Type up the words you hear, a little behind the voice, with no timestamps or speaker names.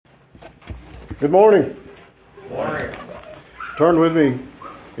Good morning. Good morning. Turn with me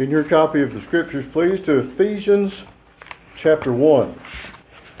in your copy of the Scriptures, please, to Ephesians chapter 1.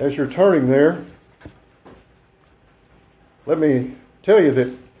 As you're turning there, let me tell you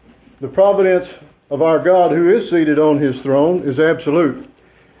that the providence of our God who is seated on His throne is absolute.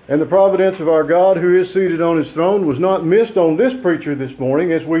 And the providence of our God who is seated on His throne was not missed on this preacher this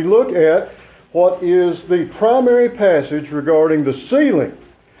morning as we look at what is the primary passage regarding the sealing.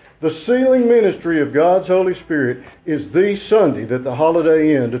 The sealing ministry of God's Holy Spirit is the Sunday that the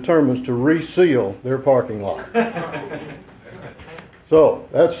Holiday Inn determines to reseal their parking lot. So,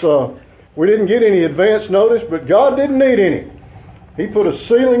 that's we didn't get any advance notice, but God didn't need any. He put a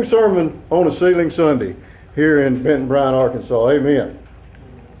sealing sermon on a sealing Sunday here in Benton, Bryan, Arkansas. Amen.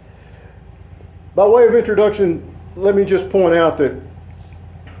 By way of introduction, let me just point out that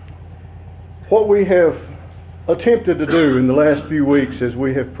what we have attempted to do in the last few weeks as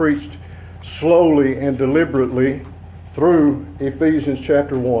we have preached slowly and deliberately through Ephesians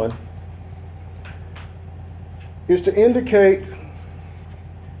chapter 1 is to indicate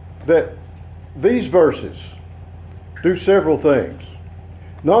that these verses do several things,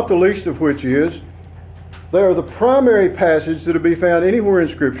 not the least of which is they are the primary passage that will be found anywhere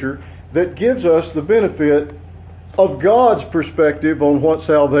in Scripture that gives us the benefit of God's perspective on what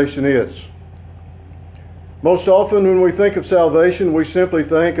salvation is. Most often when we think of salvation, we simply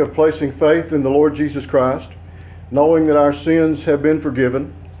think of placing faith in the Lord Jesus Christ, knowing that our sins have been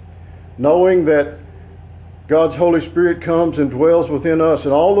forgiven, knowing that God's Holy Spirit comes and dwells within us,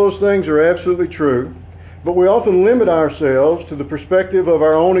 and all those things are absolutely true, but we often limit ourselves to the perspective of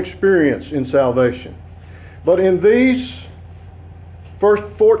our own experience in salvation. But in these first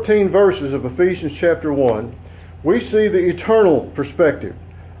 14 verses of Ephesians chapter 1, we see the eternal perspective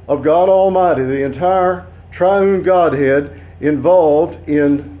of God Almighty, the entire triune Godhead involved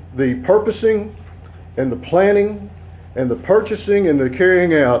in the purposing and the planning and the purchasing and the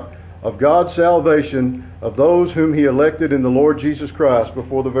carrying out of God's salvation of those whom He elected in the Lord Jesus Christ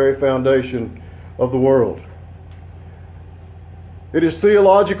before the very foundation of the world. It is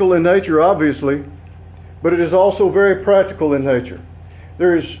theological in nature, obviously, but it is also very practical in nature.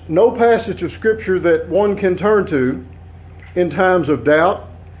 There is no passage of Scripture that one can turn to in times of doubt,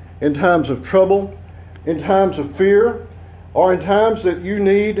 in times of trouble, in times of fear, or in times that you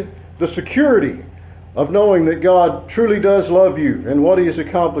need the security of knowing that God truly does love you and what He has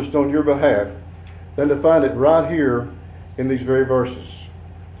accomplished on your behalf, than to find it right here in these very verses.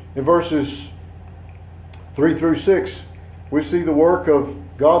 In verses 3 through 6, we see the work of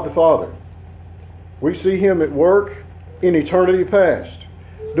God the Father. We see Him at work in eternity past,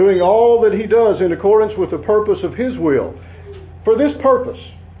 doing all that He does in accordance with the purpose of His will. For this purpose,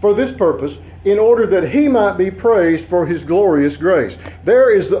 in order that He might be praised for His glorious grace. There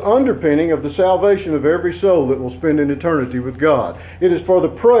is the underpinning of the salvation of every soul that will spend an eternity with God. It is for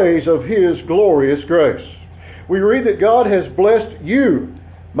the praise of His glorious grace. We read that God has blessed you,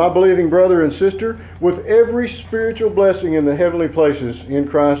 my believing brother and sister, with every spiritual blessing in the heavenly places in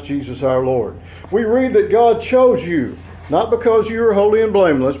Christ Jesus our Lord. We read that God chose you, not because you are holy and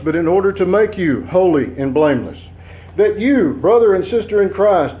blameless, but in order to make you holy and blameless. That you, brother and sister in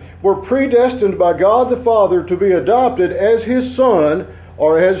Christ, were predestined by God the Father to be adopted as His son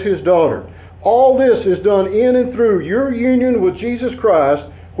or as His daughter. All this is done in and through your union with Jesus Christ,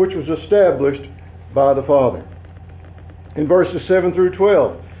 which was established by the Father. In verses 7 through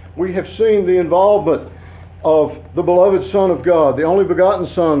 12, we have seen the involvement of the beloved Son of God, the only begotten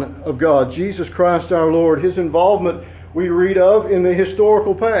Son of God, Jesus Christ our Lord. His involvement we read of in the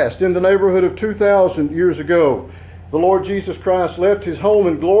historical past, in the neighborhood of 2,000 years ago. The Lord Jesus Christ left His home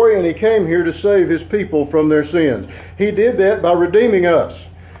in glory and He came here to save His people from their sins. He did that by redeeming us.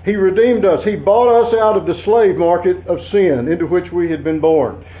 He redeemed us. He bought us out of the slave market of sin into which we had been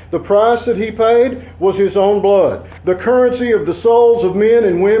born. The price that He paid was His own blood. The currency of the souls of men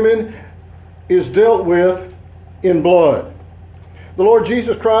and women is dealt with in blood. The Lord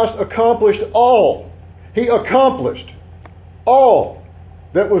Jesus Christ accomplished all. He accomplished all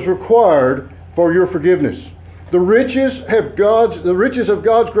that was required for your forgiveness. The riches of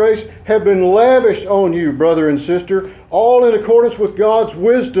God's grace have been lavished on you, brother and sister, all in accordance with God's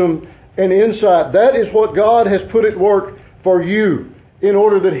wisdom and insight. That is what God has put at work for you in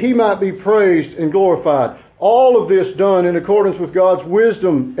order that He might be praised and glorified. All of this done in accordance with God's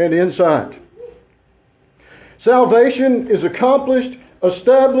wisdom and insight. Salvation is accomplished,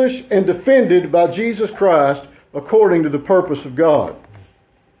 established, and defended by Jesus Christ according to the purpose of God.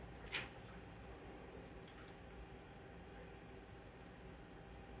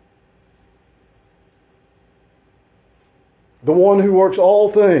 The one who works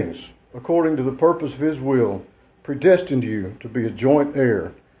all things according to the purpose of His will, predestined you to be a joint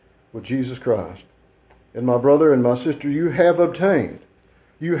heir with Jesus Christ. And my brother and my sister, you have obtained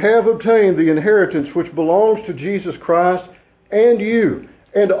the inheritance which belongs to Jesus Christ and you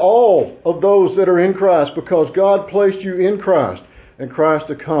and all of those that are in Christ, because God placed you in Christ and Christ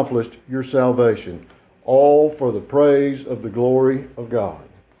accomplished your salvation, all for the praise of the glory of God.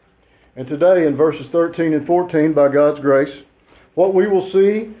 And today in verses 13 and 14, by God's grace, what we will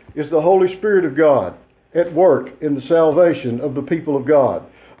see is the Holy Spirit of God at work in the salvation of the people of God,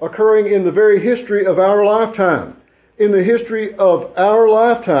 occurring in the very history of our lifetime. In the history of our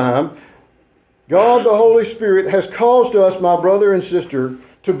lifetime, God the Holy Spirit has caused us, my brother and sister,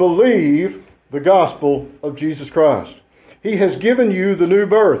 to believe the gospel of Jesus Christ. He has given you the new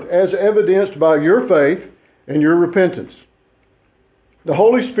birth, as evidenced by your faith and your repentance. The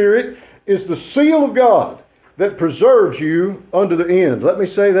Holy Spirit is the seal of God that preserves you unto the end. Let me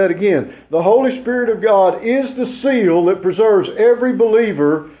say that again. The Holy Spirit of God is the seal that preserves every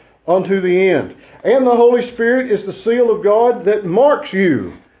believer unto the end. And the Holy Spirit is the seal of God that marks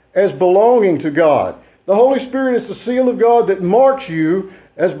you as belonging to God. The Holy Spirit is the seal of God that marks you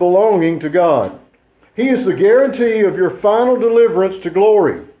as belonging to God. He is the guarantee of your final deliverance to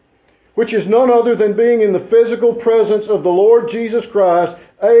glory, which is none other than being in the physical presence of the Lord Jesus Christ,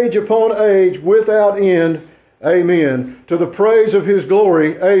 age upon age, without end. Amen. To the praise of His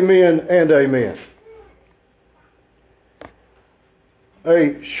glory. Amen and amen.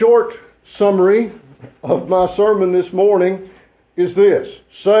 A short summary of my sermon this morning is this: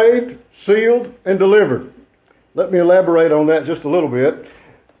 saved, sealed, and delivered. Let me elaborate on that just a little bit.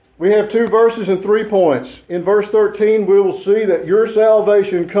 We have 2 verses and 3 points. In verse 13, we will see that your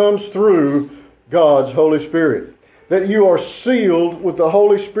salvation comes through God's Holy Spirit, that you are sealed with the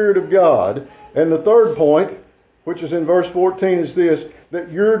Holy Spirit of God. And the third point, which is in verse 14, is this: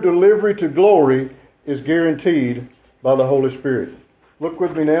 that your delivery to glory is guaranteed by the Holy Spirit. Look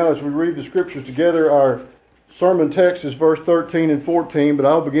with me now as we read the Scriptures together. Our sermon text is verse 13 and 14, but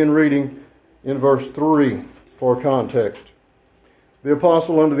I'll begin reading in verse 3 for context. The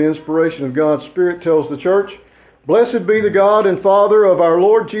apostle, under the inspiration of God's Spirit, tells the church, "Blessed be the God and Father of our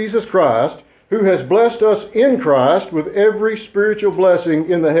Lord Jesus Christ, who has blessed us in Christ with every spiritual blessing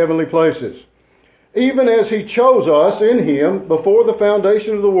in the heavenly places, even as He chose us in Him before the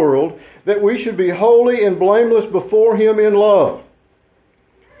foundation of the world, that we should be holy and blameless before Him in love.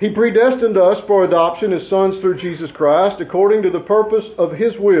 He predestined us for adoption as sons through Jesus Christ, according to the purpose of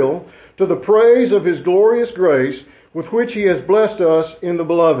His will, to the praise of His glorious grace, with which He has blessed us in the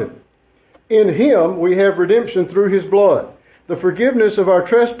Beloved. In Him we have redemption through His blood, the forgiveness of our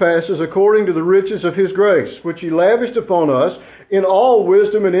trespasses according to the riches of His grace, which He lavished upon us in all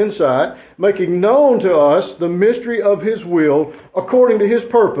wisdom and insight, making known to us the mystery of His will, according to His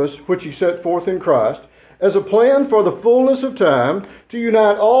purpose, which He set forth in Christ, as a plan for the fullness of time, to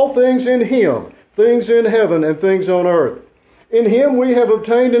unite all things in Him, things in heaven and things on earth. In Him we have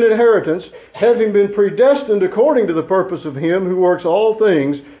obtained an inheritance, having been predestined according to the purpose of Him who works all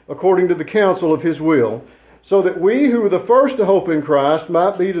things according to the counsel of His will, so that we who were the first to hope in Christ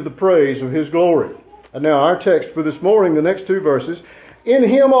might be to the praise of His glory." And now our text for this morning, the next 2 verses. In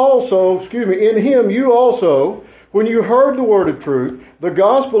Him you also, when you heard the word of truth, the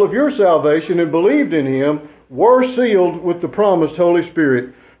gospel of your salvation, and believed in Him, were sealed with the promised Holy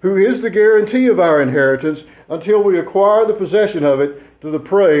Spirit, who is the guarantee of our inheritance until we acquire the possession of it to the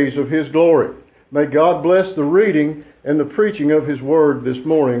praise of His glory. May God bless the reading and the preaching of His word this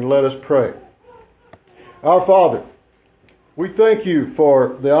morning. Let us pray. Our Father, we thank You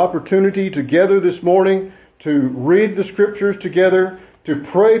for the opportunity together this morning to read the Scriptures together, to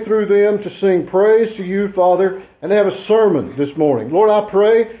pray through them, to sing praise to You, Father, and have a sermon this morning. Lord, I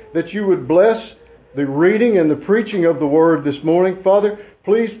pray that You would bless the reading and the preaching of the Word this morning. Father,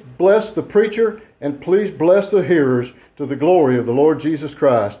 please bless the preacher and please bless the hearers to the glory of the Lord Jesus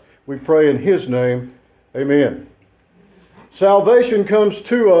Christ. We pray in His name. Amen. Salvation comes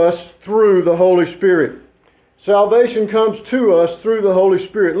to us through the Holy Spirit. Salvation comes to us through the Holy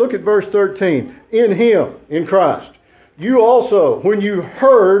Spirit. Look at verse 13. In Him, in Christ, you also, when you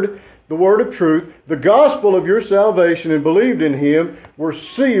heard the word of truth, the gospel of your salvation, and believed in Him, were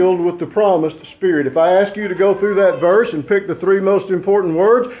sealed with the promised Spirit. If I ask you to go through that verse and pick the 3 most important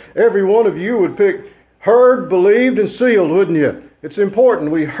words, every one of you would pick heard, believed, and sealed, wouldn't you? It's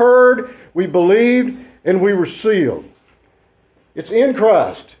important. We heard, we believed, and we were sealed. It's in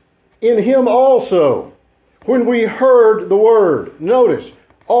Christ. In Him also, when we heard the word. Notice,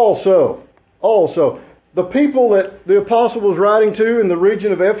 also. The people that the apostle was writing to in the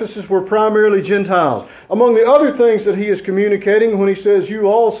region of Ephesus were primarily Gentiles. Among the other things that he is communicating when he says you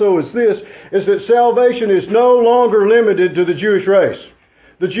also is this, is that salvation is no longer limited to the Jewish race.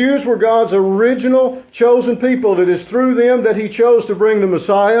 The Jews were God's original chosen people. It is through them that He chose to bring the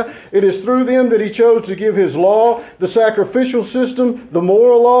Messiah. It is through them that He chose to give His law, the sacrificial system, the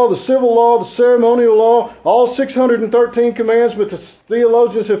moral law, the civil law, the ceremonial law. All 613 commands that the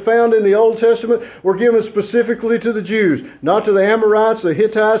theologians have found in the Old Testament were given specifically to the Jews, not to the Amorites, the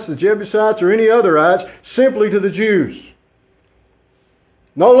Hittites, the Jebusites, or any otherites, simply to the Jews.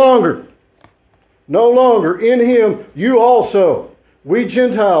 No longer in Him, you also. We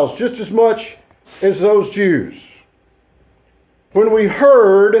Gentiles, just as much as those Jews. When we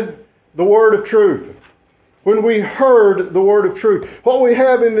heard the word of truth, what we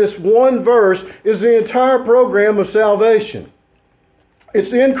have in this one verse is the entire program of salvation.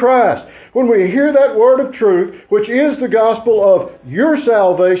 It's in Christ. When we hear that word of truth, which is the gospel of your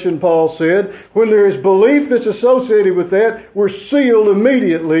salvation, Paul said, when there is belief that's associated with that, we're sealed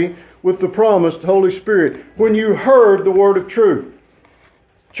immediately with the promised Holy Spirit. When you heard the word of truth.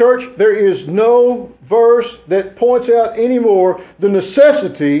 Church, there is no verse that points out anymore the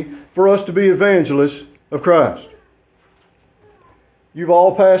necessity for us to be evangelists of Christ. You've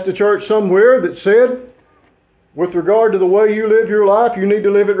all passed a church somewhere that said, with regard to the way you live your life, you need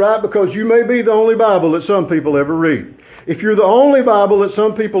to live it right because you may be the only Bible that some people ever read. If you're the only Bible that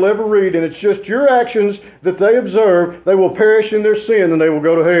some people ever read and it's just your actions that they observe, they will perish in their sin and they will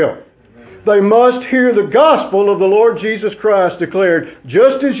go to hell. They must hear the gospel of the Lord Jesus Christ declared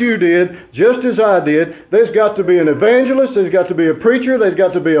just as you did, just as I did. There's got to be an evangelist, there's got to be a preacher, there's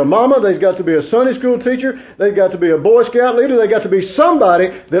got to be a mama, there's got to be a Sunday school teacher, there's got to be a Boy Scout leader, there's got to be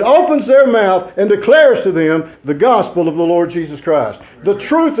somebody that opens their mouth and declares to them the gospel of the Lord Jesus Christ. The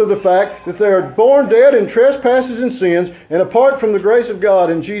truth of the fact that they are born dead in trespasses and sins, and apart from the grace of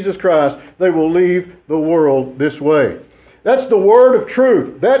God in Jesus Christ, they will leave the world this way. That's the word of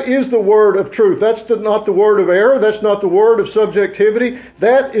truth. That is the word of truth. That's not the word of error. That's not the word of subjectivity.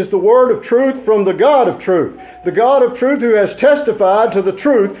 That is the word of truth from the God of truth. The God of truth who has testified to the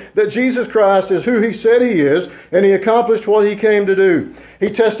truth that Jesus Christ is who He said He is, and He accomplished what He came to do.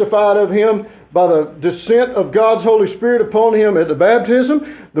 He testified of Him by the descent of God's Holy Spirit upon Him at the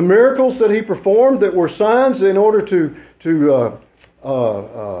baptism, the miracles that He performed that were signs in order to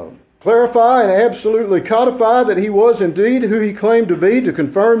clarify and absolutely codify that He was indeed who He claimed to be, to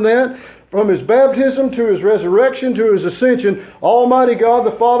confirm that. From His baptism to His resurrection to His ascension, Almighty God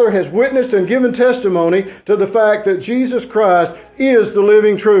the Father has witnessed and given testimony to the fact that Jesus Christ is the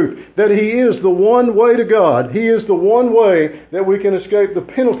living truth, that He is the one way to God. He is the one way that we can escape the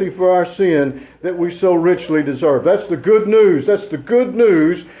penalty for our sin that we so richly deserve. That's the good news. That's the good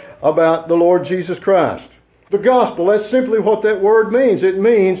news about the Lord Jesus Christ. The gospel, that's simply what that word means. It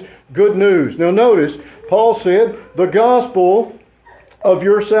means good news. Now notice, Paul said, the gospel of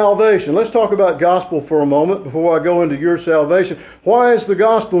your salvation. Let's talk about gospel for a moment before I go into your salvation. Why is the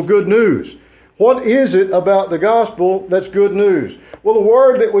gospel good news? What is it about the gospel that's good news? Well, the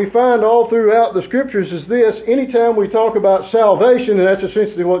word that we find all throughout the Scriptures is this. Anytime we talk about salvation, and that's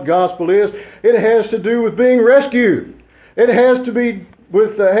essentially what gospel is, it has to do with being rescued. It has to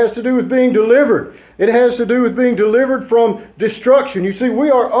do with being delivered. It has to do with being delivered from destruction. You see,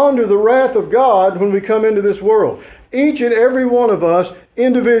 we are under the wrath of God when we come into this world. Each and every one of us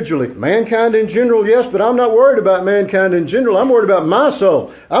individually. Mankind in general, yes, but I'm not worried about mankind in general. I'm worried about my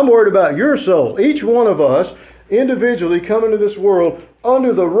soul. I'm worried about your soul. Each one of us individually come into this world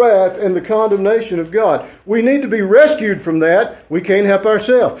under the wrath and the condemnation of God. We need to be rescued from that. We can't help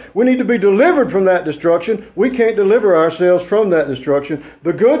ourselves. We need to be delivered from that destruction. We can't deliver ourselves from that destruction.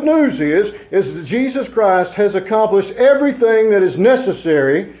 The good news is that Jesus Christ has accomplished everything that is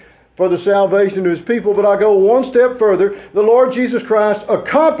necessary for the salvation of His people. But I go one step further. The Lord Jesus Christ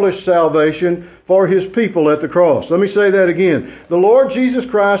accomplished salvation for His people at the cross. Let me say that again. The Lord Jesus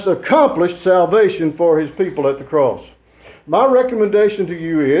Christ accomplished salvation for His people at the cross. My recommendation to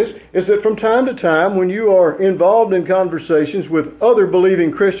you is that from time to time, when you are involved in conversations with other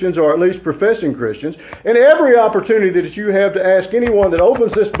believing Christians, or at least professing Christians, and every opportunity that you have to ask anyone that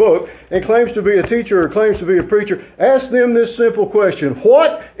opens this book and claims to be a teacher or claims to be a preacher, ask them this simple question: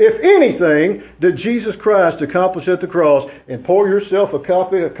 what, if anything, did Jesus Christ accomplish at the cross? And pour yourself a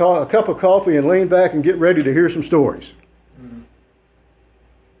cup of coffee and lean back and get ready to hear some stories.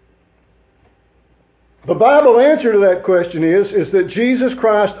 The Bible answer to that question is that Jesus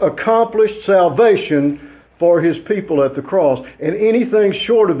Christ accomplished salvation for His people at the cross. And anything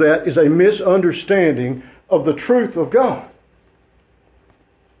short of that is a misunderstanding of the truth of God.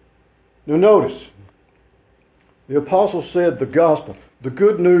 Now notice, The apostle said the gospel, the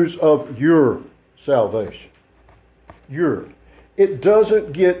good news of your salvation. Your. It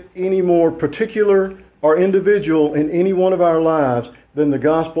doesn't get any more particular or individual in any one of our lives than the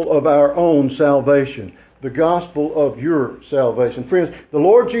gospel of our own salvation. The gospel of your salvation. Friends, the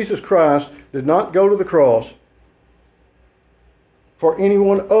Lord Jesus Christ did not go to the cross for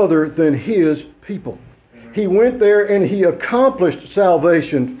anyone other than His people. He went there and He accomplished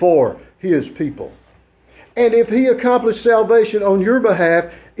salvation for His people. And if He accomplished salvation on your behalf,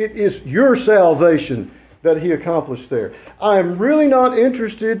 it is your salvation that He accomplished there. I am really not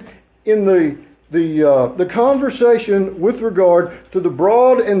interested in the conversation with regard to the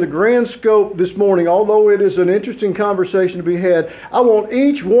broad and the grand scope this morning, although it is an interesting conversation to be had. I want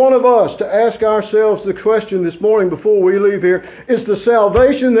each one of us to ask ourselves the question this morning before we leave here: is the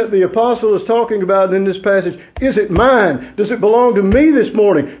salvation that the apostle is talking about in this passage, is it mine? Does it belong to me this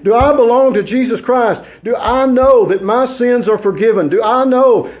morning? Do I belong to Jesus Christ? Do I know that my sins are forgiven? Do I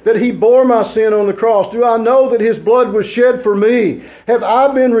know that He bore my sin on the cross? Do I know that His blood was shed for me? Have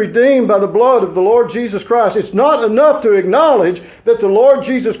I been redeemed by the blood of the Lord Jesus Christ? It's not enough to acknowledge that the Lord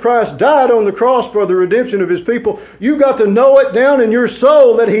Jesus Christ died on the cross for the redemption of His people. You've got to know it down in your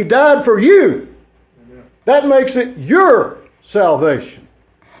soul that He died for you. Amen. That makes it your salvation.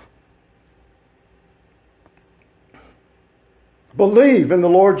 Believe in the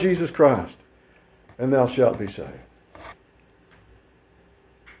Lord Jesus Christ, and thou shalt be saved.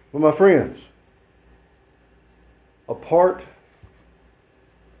 Well, my friends, apart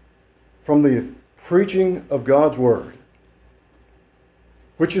from the preaching of God's Word,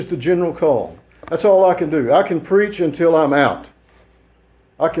 which is the general call, that's all I can do. I can preach until I'm out.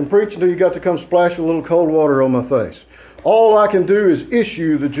 I can preach until you got to come splash a little cold water on my face. All I can do is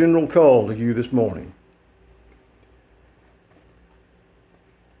issue the general call to you this morning.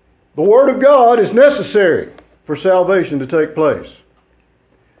 The Word of God is necessary for salvation to take place.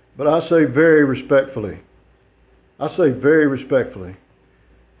 But I say very respectfully,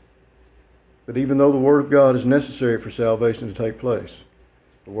 that even though the Word of God is necessary for salvation to take place,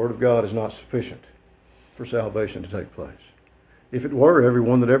 the Word of God is not sufficient for salvation to take place. If it were,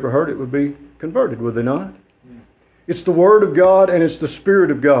 everyone that ever heard it would be converted, would they not? It's the Word of God and it's the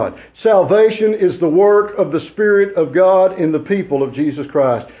Spirit of God. Salvation is the work of the Spirit of God in the people of Jesus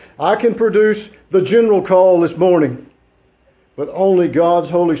Christ. I can produce the general call this morning, but only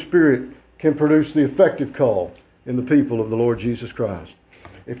God's Holy Spirit can produce the effective call in the people of the Lord Jesus Christ.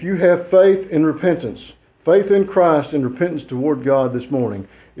 If you have faith in repentance, faith in Christ and repentance toward God this morning,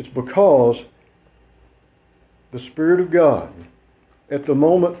 it's because the Spirit of God, at the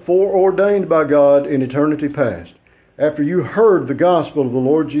moment foreordained by God in eternity past, after you heard the gospel of the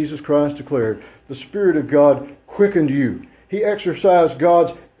Lord Jesus Christ declared, the Spirit of God quickened you. He exercised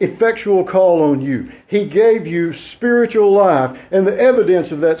God's effectual call on you. He gave you spiritual life, and the evidence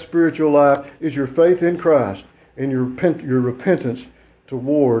of that spiritual life is your faith in Christ and your repentance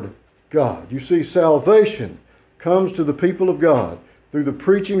toward God. You see, salvation comes to the people of God through the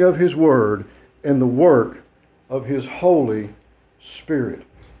preaching of His Word and the work of His Holy Spirit.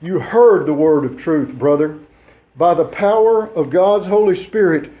 You heard the word of truth, brother. By the power of God's Holy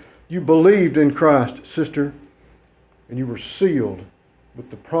Spirit, you believed in Christ, sister, and you were sealed with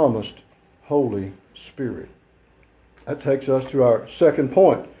the promised Holy Spirit. That takes us to our second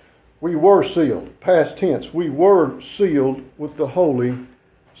point. We were sealed. Past tense. We were sealed with the Holy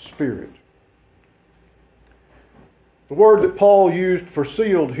Spirit. The word that Paul used for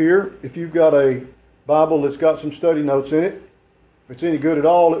sealed here, if you've got a Bible that's got some study notes in it, if it's any good at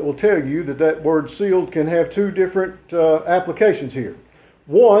all, it will tell you that that word sealed can have two different applications here.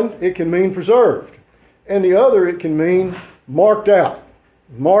 One, it can mean preserved. And the other, it can mean marked out.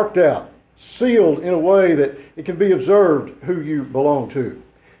 Marked out. Sealed in a way that it can be observed who you belong to.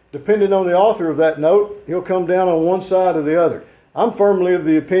 Depending on the author of that note, he'll come down on one side or the other. I'm firmly of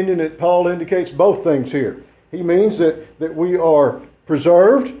the opinion that Paul indicates both things here. He means that we are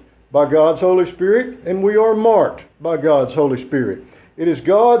preserved by God's Holy Spirit and we are marked by God's Holy Spirit. It is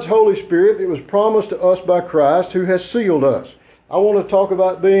God's Holy Spirit that was promised to us by Christ who has sealed us. I want to talk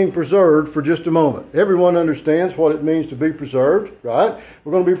about being preserved for just a moment. Everyone understands what it means to be preserved, right?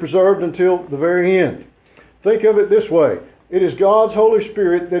 We're going to be preserved until the very end. Think of it this way. It is God's Holy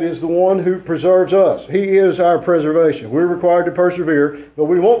Spirit that is the one who preserves us. He is our preservation. We're required to persevere, but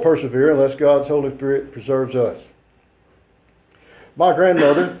we won't persevere unless God's Holy Spirit preserves us. My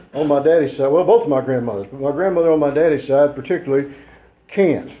grandmother on my daddy's side, well, both of my grandmothers, but my grandmother on my daddy's side particularly,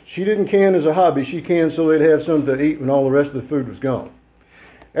 canned. She didn't can as a hobby. She canned so they'd have something to eat when all the rest of the food was gone.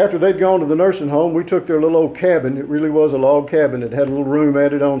 After they'd gone to the nursing home, we took their little old cabin. It really was a log cabin. It had a little room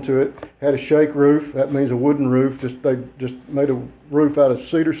added onto it. Had a shake roof. That means a wooden roof. They just made a roof out of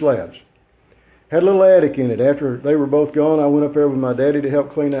cedar slabs. Had a little attic in it. After they were both gone, I went up there with my daddy to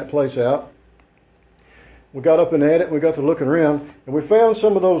help clean that place out. We got up in the attic and we got to looking around, and we found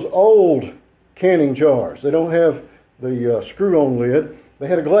some of those old canning jars. They don't have the screw-on lid. They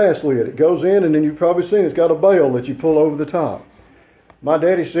had a glass lid. It goes in, and then you've probably seen it's got a bail that you pull over the top. My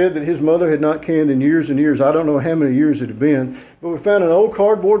daddy said that his mother had not canned in years and years. I don't know how many years it had been, but we found an old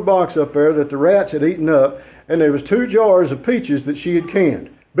cardboard box up there that the rats had eaten up, and there was 2 jars of peaches that she had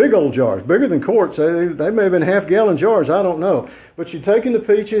canned. Big old jars, bigger than quarts. They may have been half-gallon jars, I don't know. But she'd taken the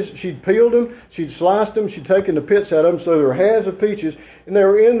peaches, she'd peeled them, she'd sliced them, she'd taken the pits out of them, so there were halves of peaches, and they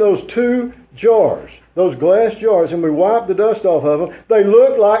were in those 2 jars, those glass jars, and we wiped the dust off of them. They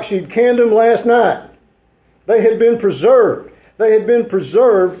looked like she'd canned them last night. They had been preserved. They had been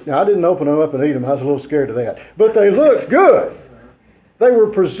preserved. Now, I didn't open them up and eat them. I was a little scared of that. But they looked good. They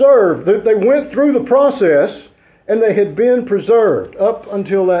were preserved. They went through the process, and they had been preserved up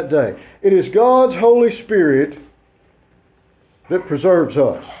until that day. It is God's Holy Spirit that preserves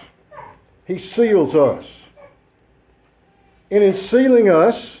us. He seals us. And in sealing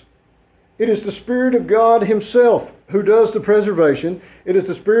us, it is the Spirit of God Himself who does the preservation. It is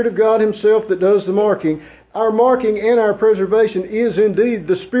the Spirit of God Himself that does the marking. Our marking and our preservation is indeed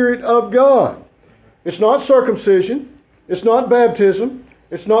the Spirit of God. It's not circumcision. It's not baptism.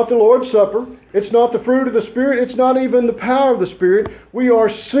 It's not the Lord's Supper. It's not the fruit of the Spirit. It's not even the power of the Spirit. We are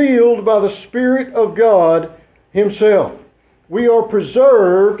sealed by the Spirit of God Himself. We are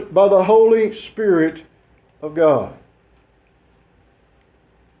preserved by the Holy Spirit of God.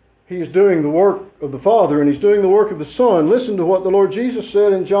 He is doing the work of the Father, and He's doing the work of the Son. Listen to what the Lord Jesus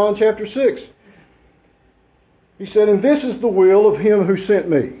said in John chapter 6. He said, "And this is the will of Him who sent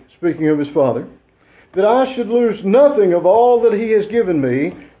me," speaking of His Father, "that I should lose nothing of all that He has given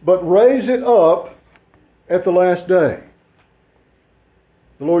me, but raise it up at the last day."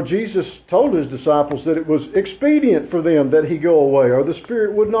 The Lord Jesus told His disciples that it was expedient for them that He go away, or the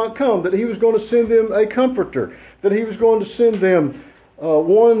Spirit would not come, that He was going to send them a comforter, that He was going to send them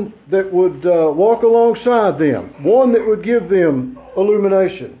one that would walk alongside them, one that would give them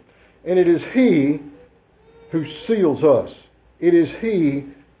illumination. And it is He who seals us. It is He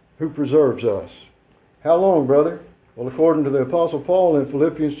who preserves us. How long, brother? Well, according to the Apostle Paul in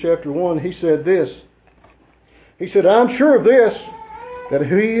Philippians chapter 1, he said this. He said, "I'm sure of this, that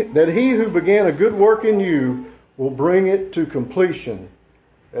he who began a good work in you will bring it to completion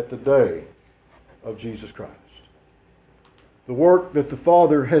at the day of Jesus Christ." The work that the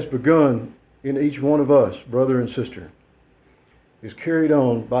Father has begun in each one of us, brother and sister, is carried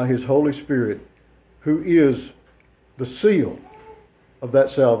on by His Holy Spirit, who is the seal of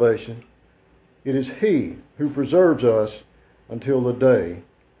that salvation. It is He who preserves us until the day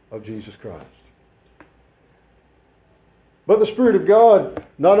of Jesus Christ. But the Spirit of God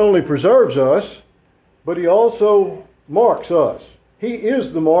not only preserves us, but He also marks us. He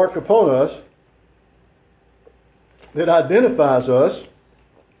is the mark upon us that identifies us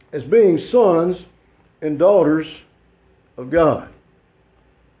as being sons and daughters of God.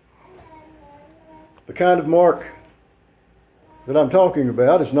 The kind of mark that I'm talking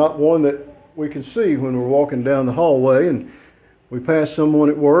about is not one that we can see when we're walking down the hallway and we pass someone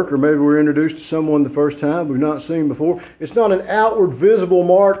at work, or maybe we're introduced to someone the first time we've not seen before. It's not an outward visible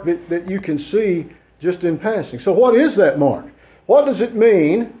mark that you can see just in passing. So what is that mark? What does it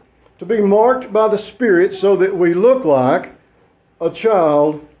mean to be marked by the Spirit so that we look like a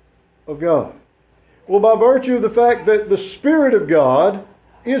child of God? Well, by virtue of the fact that the Spirit of God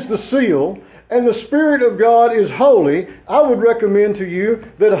is the seal, and the Spirit of God is holy, I would recommend to you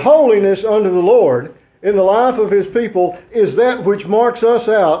that holiness unto the Lord in the life of His people is that which marks us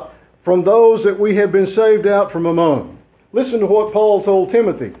out from those that we have been saved out from among. Listen to what Paul told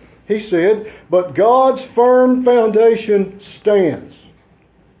Timothy. He said, "But God's firm foundation stands,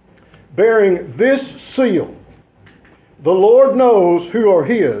 bearing this seal: the Lord knows who are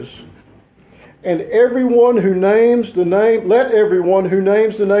His, and everyone who names the name, let everyone who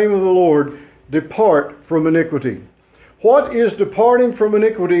names the name of the Lord depart from iniquity." What is departing from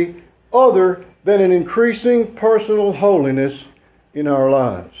iniquity other than an increasing personal holiness in our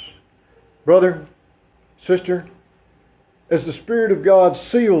lives? Brother, sister, as the Spirit of God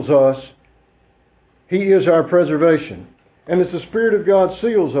seals us, He is our preservation. And as the Spirit of God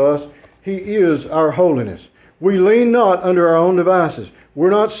seals us, He is our holiness. We lean not under our own devices. We're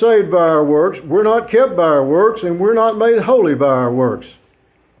not saved by our works. We're not kept by our works. And we're not made holy by our works.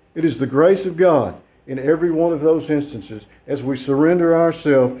 It is the grace of God. in every one of those instances as we surrender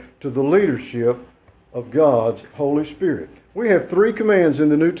ourselves to the leadership of God's Holy Spirit. We have 3 commands in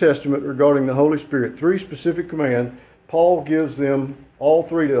the New Testament regarding the Holy Spirit, 3 specific commands. Paul gives them all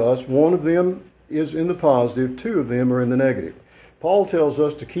 3 to us. One of them is in the positive, 2 of them are in the negative. Paul tells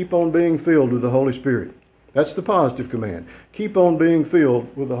us to keep on being filled with the Holy Spirit. That's the positive command. Keep on being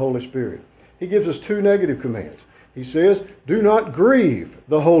filled with the Holy Spirit. He gives us 2 negative commands. He says, do not grieve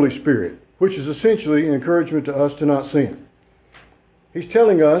the Holy Spirit, which is essentially an encouragement to us to not sin. He's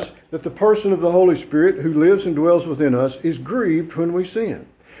telling us that the person of the Holy Spirit who lives and dwells within us is grieved when we sin.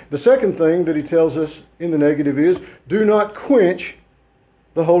 The second thing that he tells us in the negative is, do not quench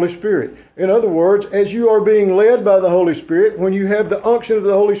the Holy Spirit. In other words, as you are being led by the Holy Spirit, when you have the unction of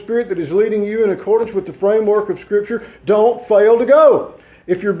the Holy Spirit that is leading you in accordance with the framework of Scripture, don't fail to go.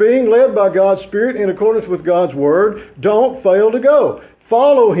 If you're being led by God's Spirit in accordance with God's Word, don't fail to go.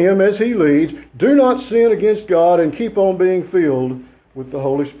 Follow Him as He leads. Do not sin against God, and keep on being filled with the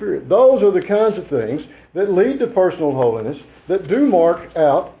Holy Spirit. Those are the kinds of things that lead to personal holiness, that do mark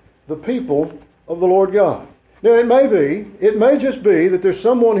out the people of the Lord God. Now, it may just be that there's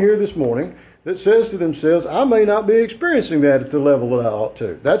someone here this morning that says to themselves, I may not be experiencing that at the level that I ought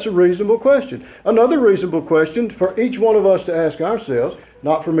to. That's a reasonable question. Another reasonable question for each one of us to ask ourselves,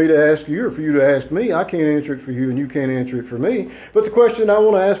 not for me to ask you or for you to ask me. I can't answer it for you and you can't answer it for me. But the question I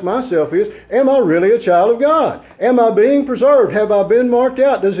want to ask myself is, am I really a child of God? Am I being preserved? Have I been marked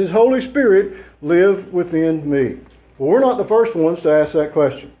out? Does His Holy Spirit live within me? Well, we're not the first ones to ask that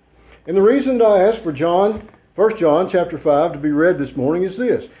question. And the reason that I asked for 1 John chapter 5 to be read this morning is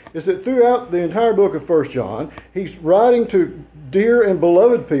this, is that throughout the entire book of 1 John, he's writing to dear and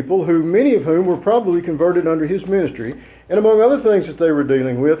beloved people who, many of whom were probably converted under his ministry, and among other things that they were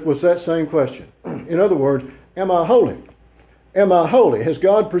dealing with was that same question. In other words, am I holy? Am I holy? Has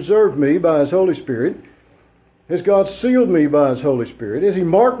God preserved me by His Holy Spirit? Has God sealed me by His Holy Spirit? Has He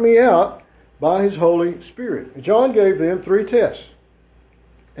marked me out by His Holy Spirit? John gave them 3 tests.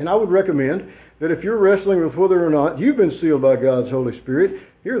 And I would recommend that if you're wrestling with whether or not you've been sealed by God's Holy Spirit,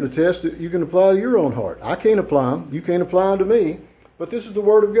 here are the tests that you can apply to your own heart. I can't apply them. You can't apply them to me. But this is the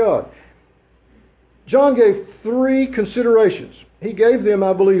Word of God. John gave 3 considerations. He gave them,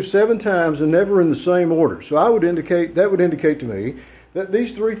 I believe, 7 times and never in the same order. So that would indicate to me that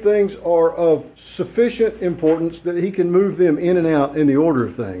these 3 things are of sufficient importance that he can move them in and out in the order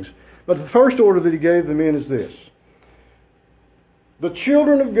of things. But the first order that he gave them in is this. The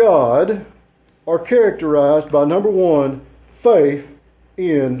children of God are characterized by, number 1, faith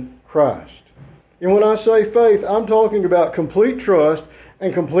in Christ. And when I say faith, I'm talking about complete trust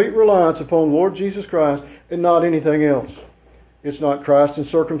and complete reliance upon Lord Jesus Christ and not anything else. It's not Christ in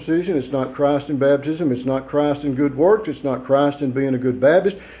circumcision. It's not Christ in baptism. It's not Christ in good works. It's not Christ in being a good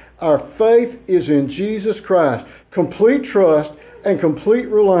Baptist. Our faith is in Jesus Christ. Complete trust and complete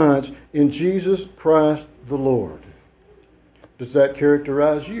reliance in Jesus Christ the Lord. Does that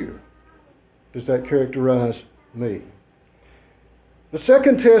characterize you? Does that characterize me? The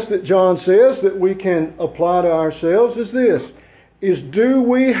second test that John says that we can apply to ourselves is this, is do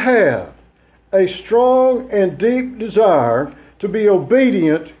we have a strong and deep desire to be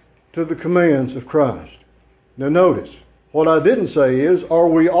obedient to the commands of Christ? Now notice, what I didn't say is, are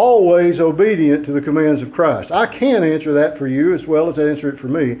we always obedient to the commands of Christ? I can't answer that for you as well as I answer it for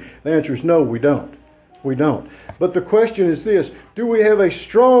me. The answer is no, we don't. We don't. But the question is this, do we have a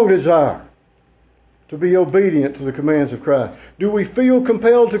strong desire to be obedient to the commands of Christ? Do we feel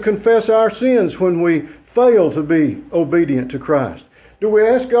compelled to confess our sins when we fail to be obedient to Christ? Do we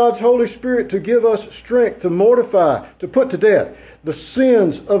ask God's Holy Spirit to give us strength to mortify, to put to death the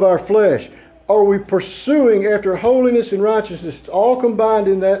sins of our flesh? Are we pursuing after holiness and righteousness? It's all combined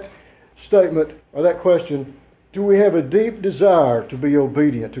in that statement or that question. Do we have a deep desire to be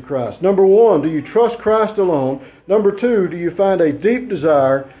obedient to Christ? Number 1, do you trust Christ alone? Number 2, do you find a deep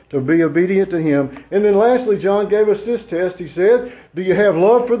desire to be obedient to Him? And then lastly, John gave us this test. He said, do you have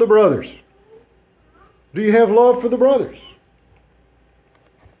love for the brothers? Do you have love for the brothers?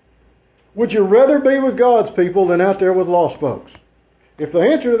 Would you rather be with God's people than out there with lost folks? If the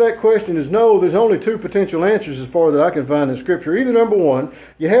answer to that question is no, there's only 2 potential answers as far as I can find in Scripture. Either number 1,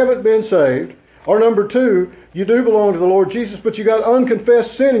 you haven't been saved, or number 2, you do belong to the Lord Jesus, but you got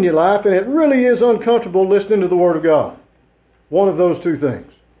unconfessed sin in your life, and it really is uncomfortable listening to the Word of God. One of those 2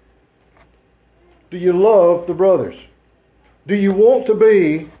 things. Do you love the brothers? Do you want to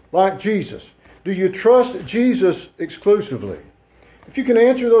be like Jesus? Do you trust Jesus exclusively? If you can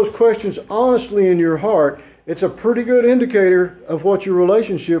answer those questions honestly in your heart, it's a pretty good indicator of what your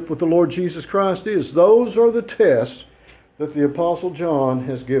relationship with the Lord Jesus Christ is. Those are the tests that the Apostle John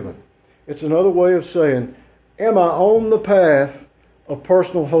has given. It's another way of saying, am I on the path of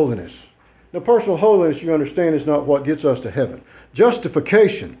personal holiness? Now, personal holiness, you understand, is not what gets us to heaven.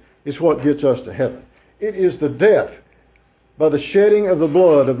 Justification is what gets us to heaven. It is the death by the shedding of the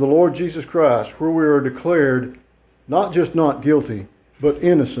blood of the Lord Jesus Christ where we are declared not just not guilty, but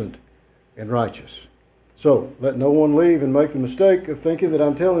innocent and righteous. So, let no one leave and make the mistake of thinking that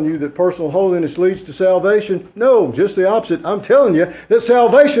I'm telling you that personal holiness leads to salvation. No, just the opposite. I'm telling you that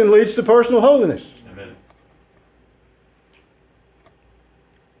salvation leads to personal holiness. Amen.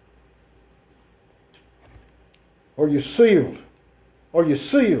 Are you sealed? Are you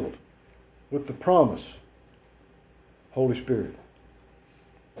sealed with the promise, Holy Spirit?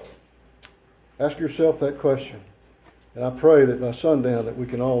 Ask yourself that question. And I pray that by sundown that we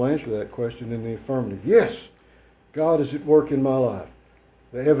can all answer that question in the affirmative. Yes, God is at work in my life.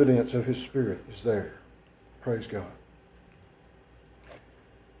 The evidence of His Spirit is there. Praise God.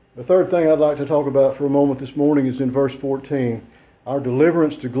 The third thing I'd like to talk about for a moment this morning is in verse 14. Our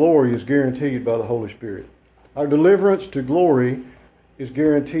deliverance to glory is guaranteed by the Holy Spirit. Our deliverance to glory is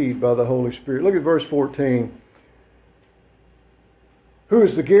guaranteed by the Holy Spirit. Look at verse 14. Who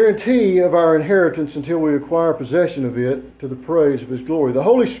is the guarantee of our inheritance until we acquire possession of it to the praise of His glory. The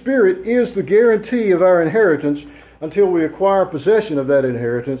Holy Spirit is the guarantee of our inheritance until we acquire possession of that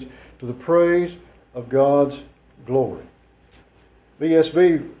inheritance to the praise of God's glory. The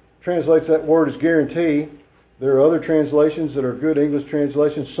ESV translates that word as guarantee. There are other translations that are good English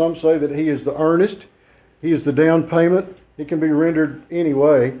translations. Some say that He is the earnest. He is the down payment. It can be rendered any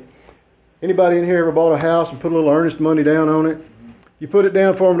way. Anybody in here ever bought a house and put a little earnest money down on it? You put it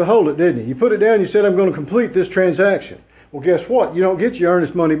down for them to hold it, didn't you? You put it down and you said, I'm going to complete this transaction. Well, guess what? You don't get your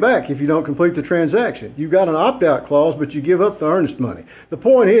earnest money back if you don't complete the transaction. You've got an opt-out clause, but you give up the earnest money. The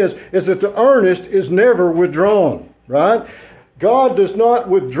point is that the earnest is never withdrawn, right? God does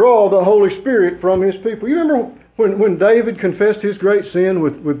not withdraw the Holy Spirit from His people. You remember when David confessed his great sin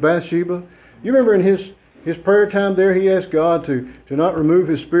with Bathsheba? You remember in his prayer time there, he asked God to not remove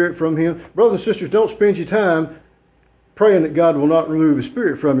His Spirit from him. Brothers and sisters, don't spend your time praying that God will not remove His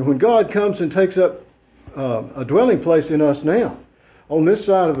Spirit from you. When God comes and takes up a dwelling place in us now, on this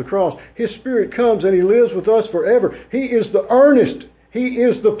side of the cross, His Spirit comes and He lives with us forever. He is the earnest. He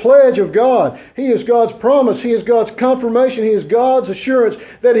is the pledge of God. He is God's promise. He is God's confirmation. He is God's assurance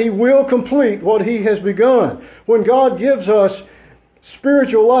that He will complete what He has begun. When God gives us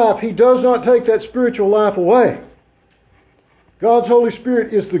spiritual life, He does not take that spiritual life away. God's Holy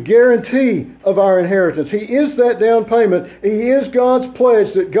Spirit is the guarantee of our inheritance. He is that down payment. He is God's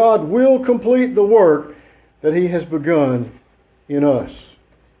pledge that God will complete the work that He has begun in us.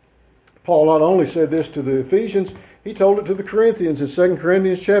 Paul not only said this to the Ephesians, he told it to the Corinthians in 2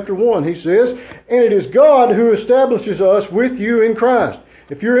 Corinthians chapter 1. He says, and it is God who establishes us with you in Christ.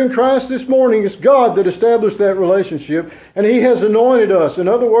 If you're in Christ this morning, it's God that established that relationship, and He has anointed us. In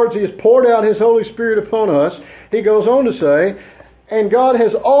other words, He has poured out His Holy Spirit upon us. He goes on to say, and God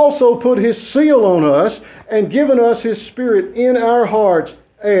has also put His seal on us and given us His Spirit in our hearts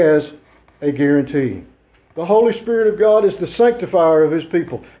as a guarantee. The Holy Spirit of God is the sanctifier of His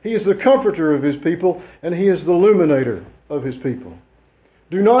people. He is the comforter of His people, and He is the illuminator of His people.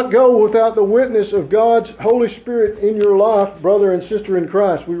 Do not go without the witness of God's Holy Spirit in your life, brother and sister in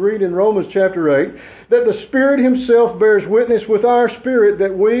Christ. We read in Romans chapter 8 that the Spirit Himself bears witness with our spirit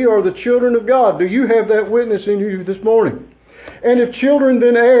that we are the children of God. Do you have that witness in you this morning? And if children,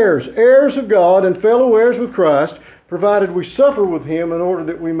 then heirs, heirs of God and fellow heirs with Christ, provided we suffer with Him in order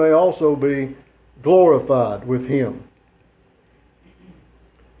that we may also be glorified with Him.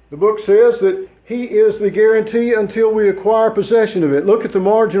 The book says that He is the guarantee until we acquire possession of it. Look at the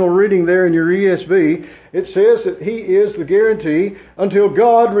marginal reading there in your ESV. It says that He is the guarantee until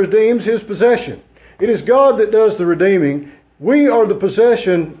God redeems His possession. It is God that does the redeeming. We are the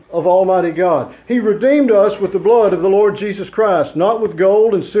possession of Almighty God. He redeemed us with the blood of the Lord Jesus Christ, not with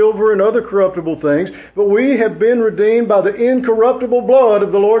gold and silver and other corruptible things, but we have been redeemed by the incorruptible blood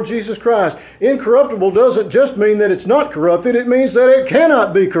of the Lord Jesus Christ. Incorruptible doesn't just mean that it's not corrupted, it means that it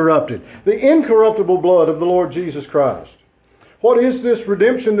cannot be corrupted. The incorruptible blood of the Lord Jesus Christ. What is this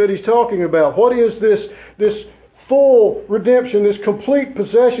redemption that He's talking about? What is this full redemption, this complete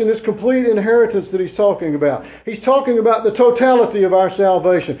possession, this complete inheritance that He's talking about? He's talking about the totality of our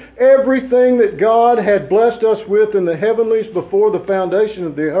salvation. Everything that God had blessed us with in the heavenlies before the foundation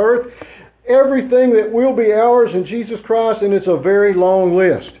of the earth, everything that will be ours in Jesus Christ, and it's a very long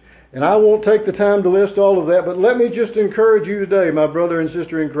list. And I won't take the time to list all of that, but let me just encourage you today, my brother and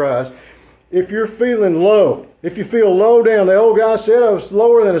sister in Christ. If you're feeling low, if you feel low down, the old guy said I was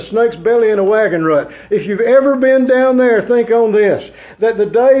lower than a snake's belly in a wagon rut. If you've ever been down there, think on this, that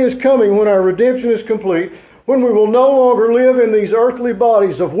the day is coming when our redemption is complete, when we will no longer live in these earthly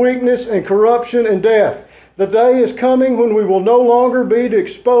bodies of weakness and corruption and death. The day is coming when we will no longer be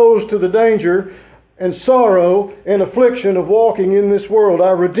exposed to the danger and sorrow and affliction of walking in this world.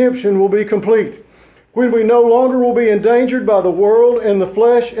 Our redemption will be complete. When we no longer will be endangered by the world and the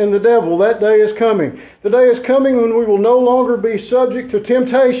flesh and the devil, that day is coming. The day is coming when we will no longer be subject to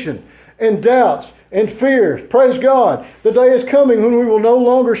temptation and doubts and fears. Praise God. The day is coming when we will no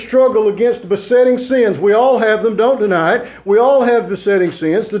longer struggle against besetting sins. We all have them, don't deny it. We all have besetting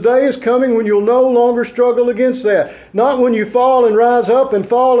sins. The day is coming when you'll no longer struggle against that. Not when you fall and rise up and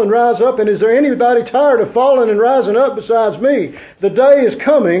fall and rise up. And is there anybody tired of falling and rising up besides me? The day is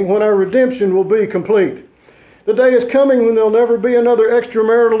coming when our redemption will be complete. The day is coming when there'll never be another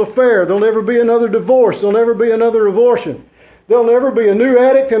extramarital affair. There'll never be another divorce. There'll never be another abortion. There'll never be a new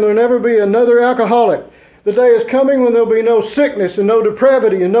addict and there'll never be another alcoholic. The day is coming when there'll be no sickness and no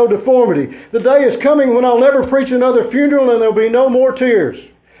depravity and no deformity. The day is coming when I'll never preach another funeral and there'll be no more tears.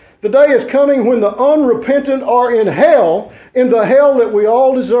 The day is coming when the unrepentant are in the hell that we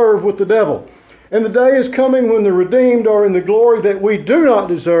all deserve with the devil. And the day is coming when the redeemed are in the glory that we do not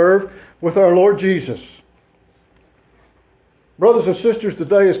deserve with our Lord Jesus. Brothers and sisters, the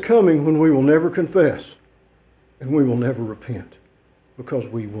day is coming when we will never confess and we will never repent because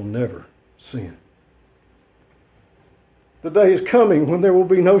we will never sin. The day is coming when there will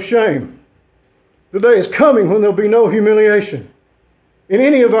be no shame. The day is coming when there will be no humiliation in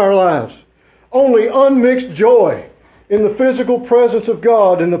any of our lives. Only unmixed joy in the physical presence of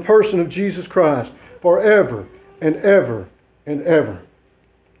God in the person of Jesus Christ forever and ever and ever.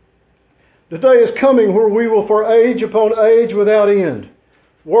 The day is coming where we will for age upon age without end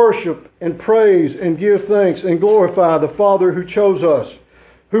worship and praise and give thanks and glorify the Father who chose us,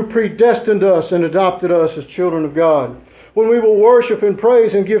 who predestined us and adopted us as children of God. When we will worship and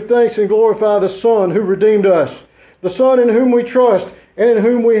praise and give thanks and glorify the Son who redeemed us, the Son in whom we trust and in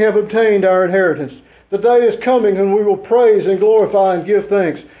whom we have obtained our inheritance. The day is coming when we will praise and glorify and give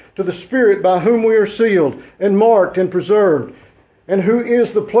thanks to the Spirit by whom we are sealed and marked and preserved, and who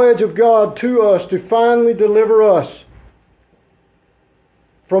is the pledge of God to us to finally deliver us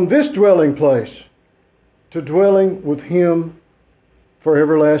from this dwelling place to dwelling with Him for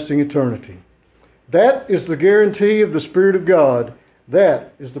everlasting eternity. That is the guarantee of the Spirit of God.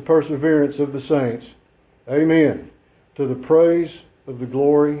 That is the perseverance of the saints. Amen. To the praise of the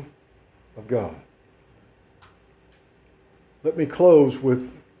glory of God. Let me close with,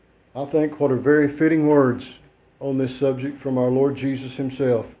 I think, what are very fitting words on this subject from our Lord Jesus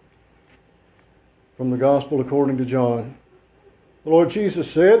Himself. From the Gospel according to John. The Lord Jesus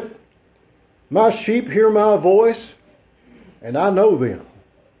said, "My sheep hear my voice, and I know them,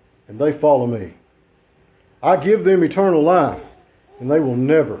 and they follow me. I give them eternal life, and they will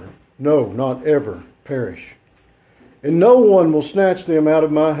never, no, not ever, perish. And no one will snatch them out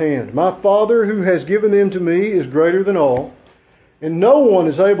of my hand. My Father who has given them to me is greater than all, and no one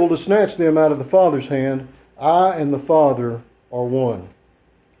is able to snatch them out of the Father's hand. I and the Father are one."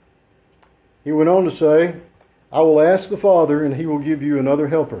 He went on to say, "I will ask the Father, and He will give you another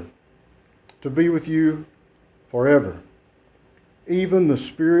helper to be with you forever, even the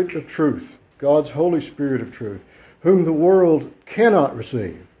Spirit of truth, God's Holy Spirit of truth, whom the world cannot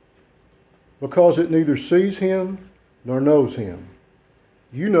receive, because it neither sees Him nor knows Him.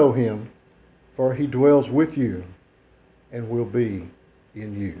 You know Him, for He dwells with you and will be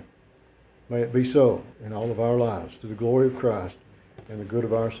in you." May it be so in all of our lives, to the glory of Christ and the good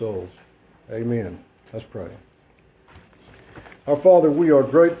of our souls. Amen. Let's pray. Our Father, we are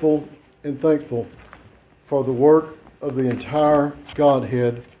grateful and thankful for the work of the entire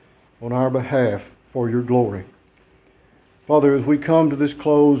Godhead on our behalf for your glory. Father, as we come to this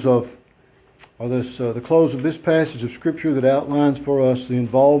close of the close of this passage of Scripture that outlines for us the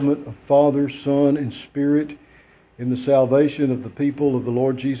involvement of Father, Son, and Spirit in the salvation of the people of the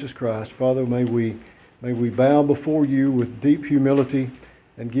Lord Jesus Christ, Father, may we bow before you with deep humility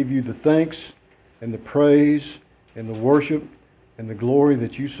and give you the thanks and the praise and the worship and the glory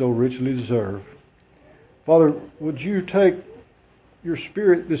that you so richly deserve. Father, would you take your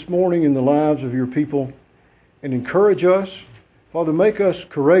Spirit this morning in the lives of your people and encourage us? Father, make us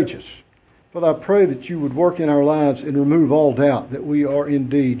courageous. Father, I pray that you would work in our lives and remove all doubt that we are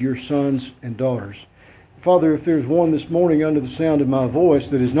indeed your sons and daughters. Father, if there's one this morning under the sound of my voice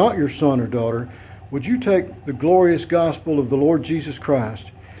that is not your son or daughter, would you take the glorious gospel of the Lord Jesus Christ,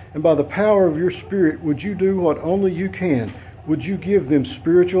 and by the power of your Spirit, would you do what only you can? would you give them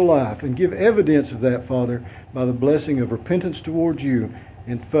spiritual life and give evidence of that, Father, by the blessing of repentance towards you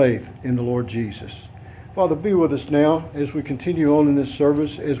and faith in the Lord Jesus. Father, be with us now as we continue on in this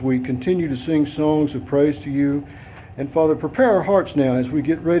service, as we continue to sing songs of praise to you. And Father, prepare our hearts now as we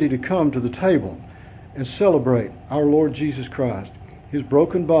get ready to come to the table and celebrate our Lord Jesus Christ, His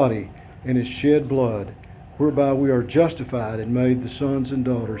broken body and His shed blood, whereby we are justified and made the sons and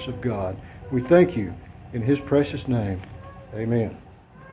daughters of God. We thank you in His precious name. Amen.